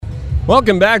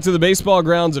Welcome back to the baseball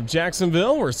grounds of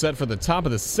Jacksonville. We're set for the top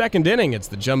of the second inning. It's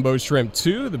the Jumbo Shrimp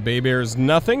 2, the Bay Bears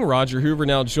nothing. Roger Hoover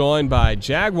now joined by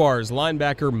Jaguars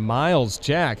linebacker Myles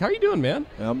Jack. How are you doing, man?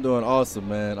 I'm doing awesome,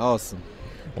 man. Awesome.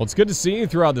 Well, it's good to see you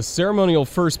throughout the ceremonial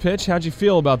first pitch. How'd you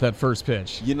feel about that first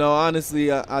pitch? You know,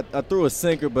 honestly, I threw a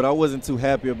sinker, but I wasn't too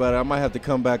happy about it. I might have to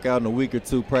come back out in a week or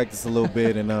two, practice a little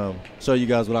bit, and show you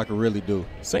guys what I can really do.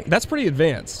 That's pretty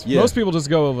advanced. Yeah. Most people just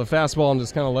go with a fastball and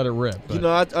just kind of let it rip. But. You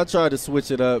know, I tried to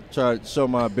switch it up, try to show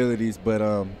my abilities, but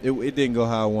it didn't go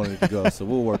how I wanted it to go, so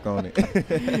we'll work on it.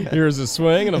 Here's a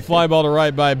swing and a fly ball to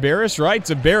right by Barris. Right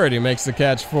to Barrett, who makes the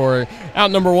catch for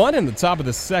out number one in the top of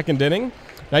the second inning.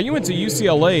 Now, you went to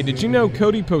UCLA. Did you know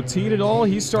Cody Poteet at all?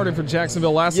 He started for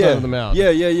Jacksonville last time on the mound.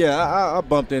 Yeah. I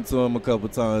bumped into him a couple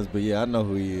times, but, yeah, I know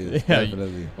who he is,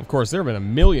 definitely. Of course, there have been a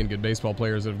million good baseball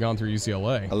players that have gone through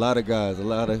UCLA. A lot of guys, a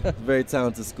lot of very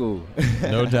talented school.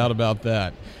 No doubt about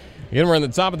that. Again, we're in the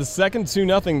top of the second,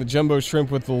 2-0, the Jumbo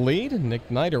Shrimp with the lead. Nick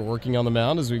Neidert working on the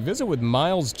mound as we visit with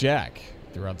Myles Jack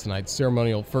throughout tonight's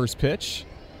ceremonial first pitch.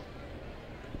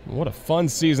 What a fun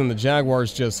season the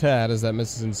Jaguars just had as that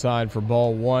misses inside for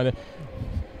ball one.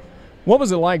 What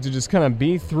was it like to just kind of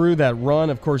be through that run?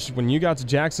 Of course, when you got to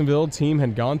Jacksonville, the team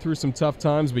had gone through some tough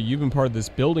times, but you've been part of this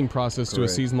building process to a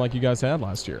season like you guys had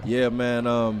last year. Yeah, man.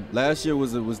 Last year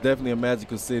was definitely a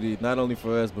magical city, not only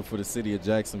for us but for the city of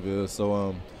Jacksonville.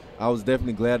 So I was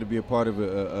definitely glad to be a part of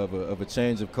a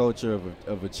change of culture,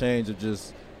 of a change of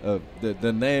just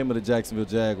the name of the Jacksonville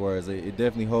Jaguars. It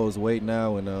definitely holds weight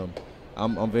now, and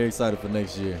I'm very excited for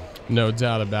next year. No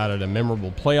doubt about it. A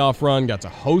memorable playoff run. Got to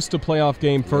host a playoff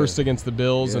game first against the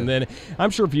Bills. And then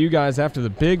I'm sure for you guys, after the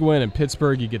big win in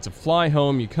Pittsburgh, you get to fly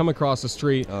home. You come across the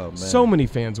street. Oh, man. So many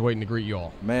fans waiting to greet you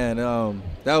all. Man,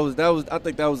 that was. I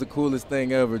think that was the coolest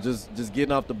thing ever. Just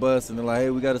getting off the bus and they're like, hey,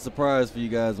 we got a surprise for you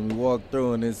guys. And we walk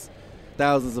through and it's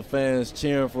thousands of fans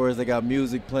cheering for us. They got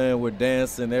music playing. We're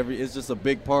dancing. It's just a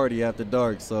big party after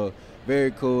dark. So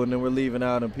very cool. And then we're leaving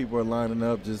out and people are lining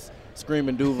up just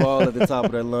screaming Duval at the top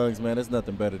of their lungs, man. There's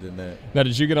nothing better than that. Now,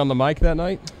 did you get on the mic that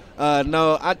night?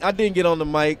 No, I didn't get on the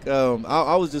mic.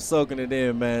 I was just soaking it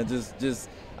in, man.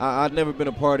 I've never been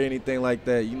a part of anything like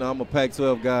that. You know, I'm a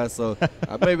Pac-12 guy, so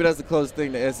maybe that's the closest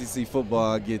thing to SEC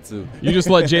football I get to. You just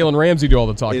let Jalen Ramsey do all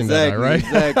the talking that night,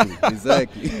 right?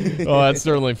 Exactly. Well, that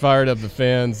certainly fired up the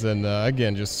fans. And,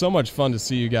 again, just so much fun to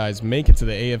see you guys make it to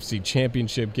the AFC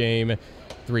Championship game.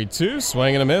 3-2,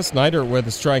 swing and a miss. Neidert with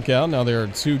a strikeout. Now there are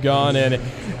two gone, and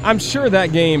I'm sure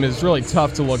that game is really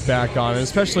tough to look back on, and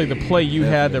especially the play you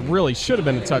had that really should have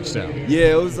been a touchdown.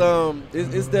 Yeah, it was.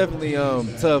 It's definitely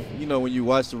tough. You know, when you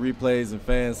watch the replays and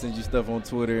fans send you stuff on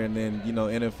Twitter, and then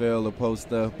NFL will post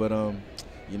stuff. But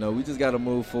we just got to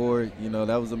move forward. You know,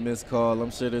 that was a missed call.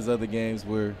 I'm sure there's other games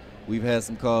where we've had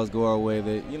some calls go our way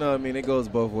that, it goes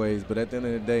both ways. But at the end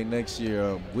of the day, next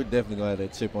year, we're definitely going to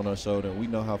have that chip on our shoulder, and we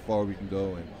know how far we can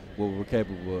go and what we're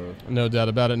capable of. No doubt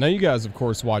about it. Now, you guys, of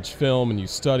course, watch film and you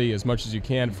study as much as you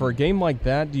can. For a game like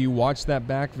that, do you watch that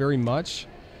back very much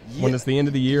when it's the end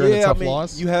of the year and a tough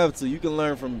loss? You have to. You can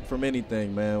learn from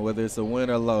anything, man, whether it's a win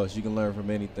or loss. You can learn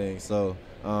from anything. So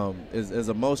as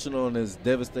emotional and as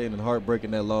devastating and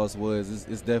heartbreaking that loss was,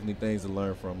 it's definitely things to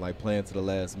learn from, like playing to the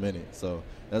last minute. So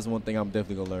that's one thing I'm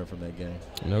definitely going to learn from that game.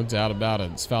 No doubt about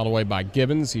it. It's fouled away by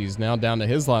Gibbons. He's now down to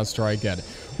his last strike at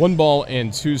 1 ball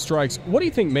and 2 strikes. What do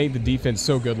you think made the defense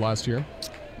so good last year?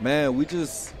 Man,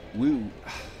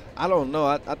 I don't know.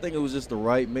 I think it was just the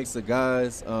right mix of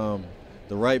guys, the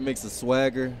right mix of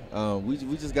swagger. We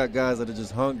just got guys that are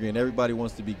just hungry, and everybody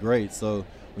wants to be great. So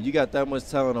when you got that much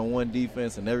talent on one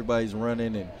defense and everybody's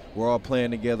running and we're all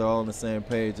playing together all on the same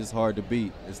page, it's hard to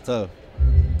beat. It's tough.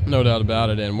 No doubt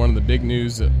about it. And one of the big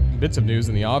bits of news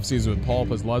in the offseason with Paul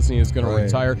Posluszny is going to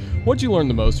retire. What'd you learn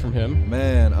the most from him?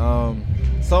 Man,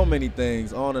 so many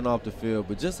things on and off the field,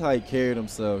 but just how he carried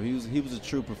himself. He was a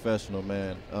true professional,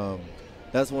 man.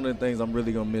 That's one of the things I'm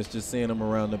really going to miss, just seeing him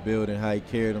around the building, how he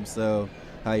carried himself,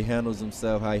 how he handles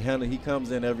himself, he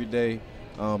comes in every day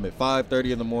at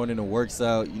 5:30 in the morning and works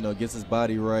out, gets his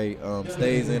body right,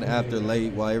 stays in after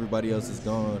late while everybody else is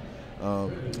gone.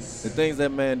 The things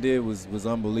that man did was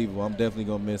unbelievable. I'm definitely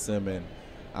going to miss him, and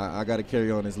I got to carry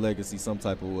on his legacy some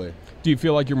type of way. Do you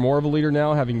feel like you're more of a leader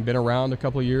now, having been around a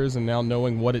couple of years and now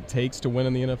knowing what it takes to win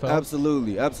in the NFL?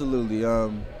 Absolutely.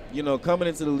 coming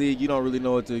into the league, you don't really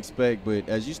know what to expect. But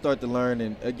as you start to learn,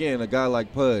 and again, a guy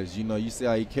like Pudge, you see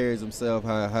how he carries himself,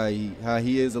 how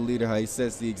he is a leader, how he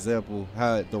sets the example,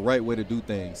 how the right way to do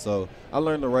things. So I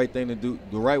learned the right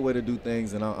way to do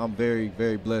things, and I'm very,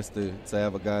 very blessed to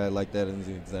have a guy like that as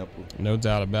an example. No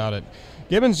doubt about it.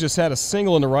 Gibbons just had a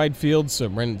single in the right field, so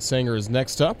Brendan Sanger is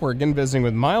next up. We're again visiting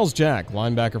with Myles Jack,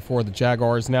 linebacker for the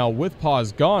Jaguars. Now, with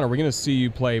Paz gone, are we going to see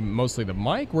you play mostly the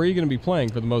mic? Where are you going to be playing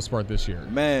for the most part this year?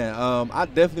 Man, I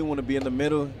definitely want to be in the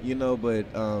middle, but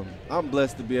I'm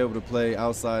blessed to be able to play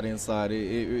outside, inside.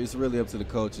 It's really up to the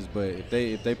coaches, but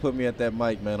if they put me at that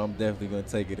mic, man, I'm definitely going to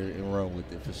take it and run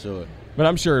with it for sure. But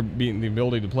I'm sure being the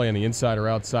ability to play on the inside or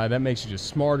outside, that makes you just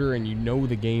smarter and you know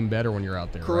the game better when you're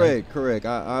out there. Correct.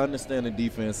 I understand the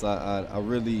defense. I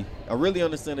really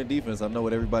understand the defense. I know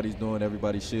what everybody's doing,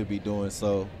 everybody should be doing.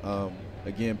 So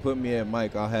again, put me at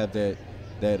Mike. I'll have that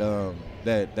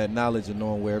knowledge of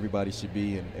knowing where everybody should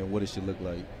be and what it should look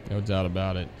like. No doubt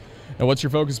about it. And what's your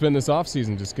focus been this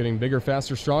offseason? Just getting bigger,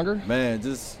 faster, stronger? Man,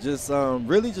 just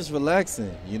really just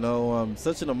relaxing.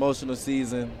 Such an emotional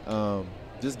season.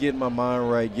 Just getting my mind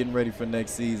right, getting ready for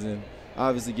next season.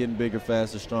 Obviously getting bigger,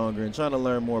 faster, stronger, and trying to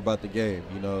learn more about the game.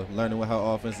 Learning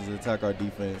how offenses attack our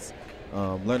defense.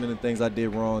 Learning the things I did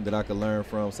wrong that I could learn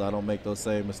from so I don't make those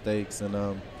same mistakes.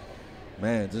 And,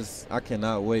 man, I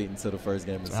cannot wait until the first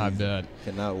game of the season. I bet.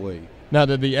 Cannot wait. Now,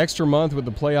 did the extra month with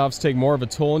the playoffs take more of a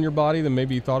toll on your body than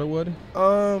maybe you thought it would?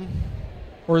 Or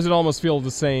does it almost feel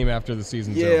the same after the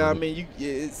season's over? Yeah, I mean,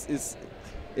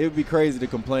 it would be crazy to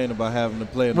complain about having to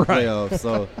play in the playoffs.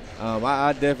 So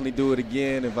I definitely do it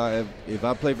again. If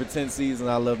I play for 10 seasons,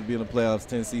 I love to be in the playoffs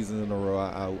 10 seasons in a row.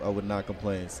 I would not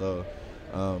complain. So,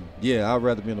 yeah, I'd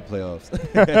rather be in the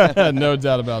playoffs. No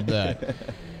doubt about that.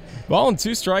 Ball and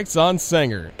 2 strikes on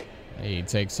Sanger. He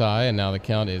takes high, and now the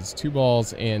count is 2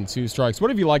 balls and 2 strikes. What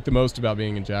have you liked the most about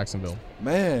being in Jacksonville?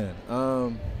 Man,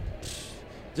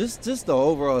 just the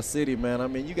overall city, man. I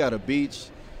mean, you got a beach.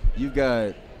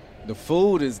 The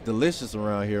food is delicious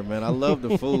around here, man. I love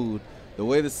the food. The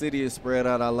way the city is spread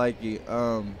out, I like it.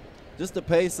 Just the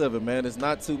pace of it, man. It's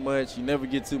not too much. You never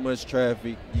get too much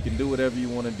traffic. You can do whatever you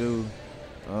want to do.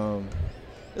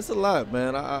 It's a lot,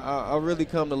 man. I really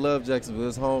come to love Jacksonville.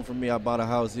 It's home for me. I bought a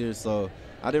house here, so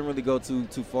I didn't really go too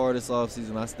far this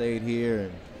offseason. I stayed here,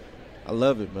 and I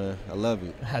love it, man. I love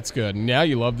it. That's good. Now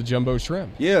you love the Jumbo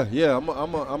Shrimp. Yeah. I'm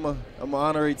an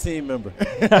honorary team member.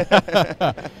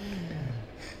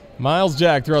 Myles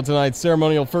Jack throughout tonight's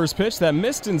ceremonial first pitch. That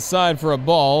missed inside for a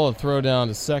ball. A throw down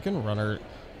to second. Runner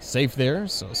safe there.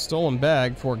 So stolen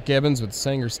bag for Gibbons with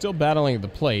Sanger still battling at the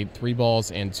plate. 3 balls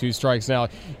and 2 strikes. Now,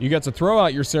 you got to throw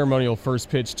out your ceremonial first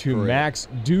pitch to Max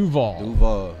Duval.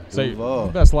 Duval.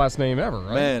 Best last name ever,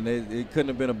 right? Man, it couldn't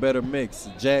have been a better mix.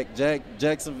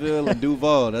 Jacksonville and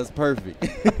Duval. That's perfect.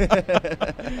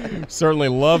 Certainly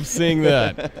love seeing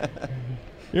that.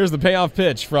 Here's the payoff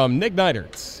pitch from Nick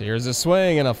Neidert. Here's a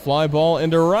swing and a fly ball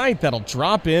into right. That'll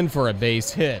drop in for a base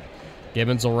hit.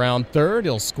 Gibbons will round third.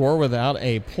 He'll score without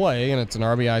a play, and it's an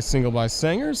RBI single by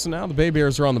Sanger. So now the Bay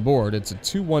Bears are on the board. It's a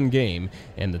 2-1 game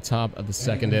in the top of the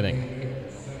second inning.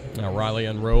 Now Riley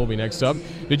Unroe will be next up.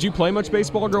 Did you play much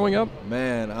baseball growing up?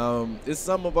 Man, it's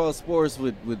something about sports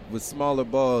with smaller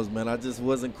balls, man. I just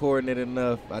wasn't coordinated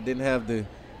enough. I didn't have the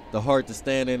heart to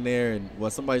stand in there, and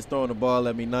while somebody's throwing the ball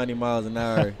at me 90 miles an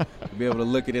hour, to be able to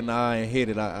look it in the eye and hit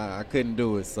it, I couldn't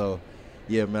do it. So,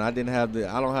 yeah, man, I don't have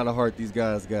the heart these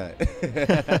guys got.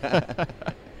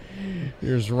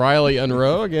 Here's Riley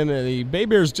Unroe. Again, the Bay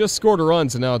Bears just scored a run,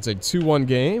 so now it's a 2-1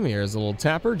 game. Here's a little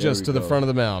tapper just to the front of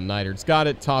the mound. Neidert's got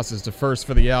it, tosses to first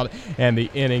for the out, and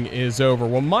the inning is over.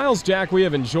 Well, Myles Jack, we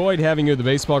have enjoyed having you at the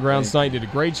baseball grounds tonight. You did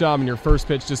a great job in your first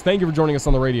pitch. Just thank you for joining us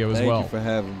on the radio as well. Thank you for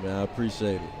having me. I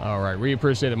appreciate it. All right, we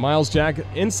appreciate it. Myles Jack,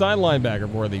 inside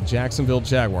linebacker for the Jacksonville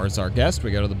Jaguars, our guest. We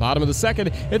go to the bottom of the second.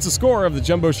 It's a score of the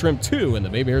Jumbo Shrimp 2 and the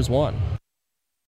Bay Bears 1.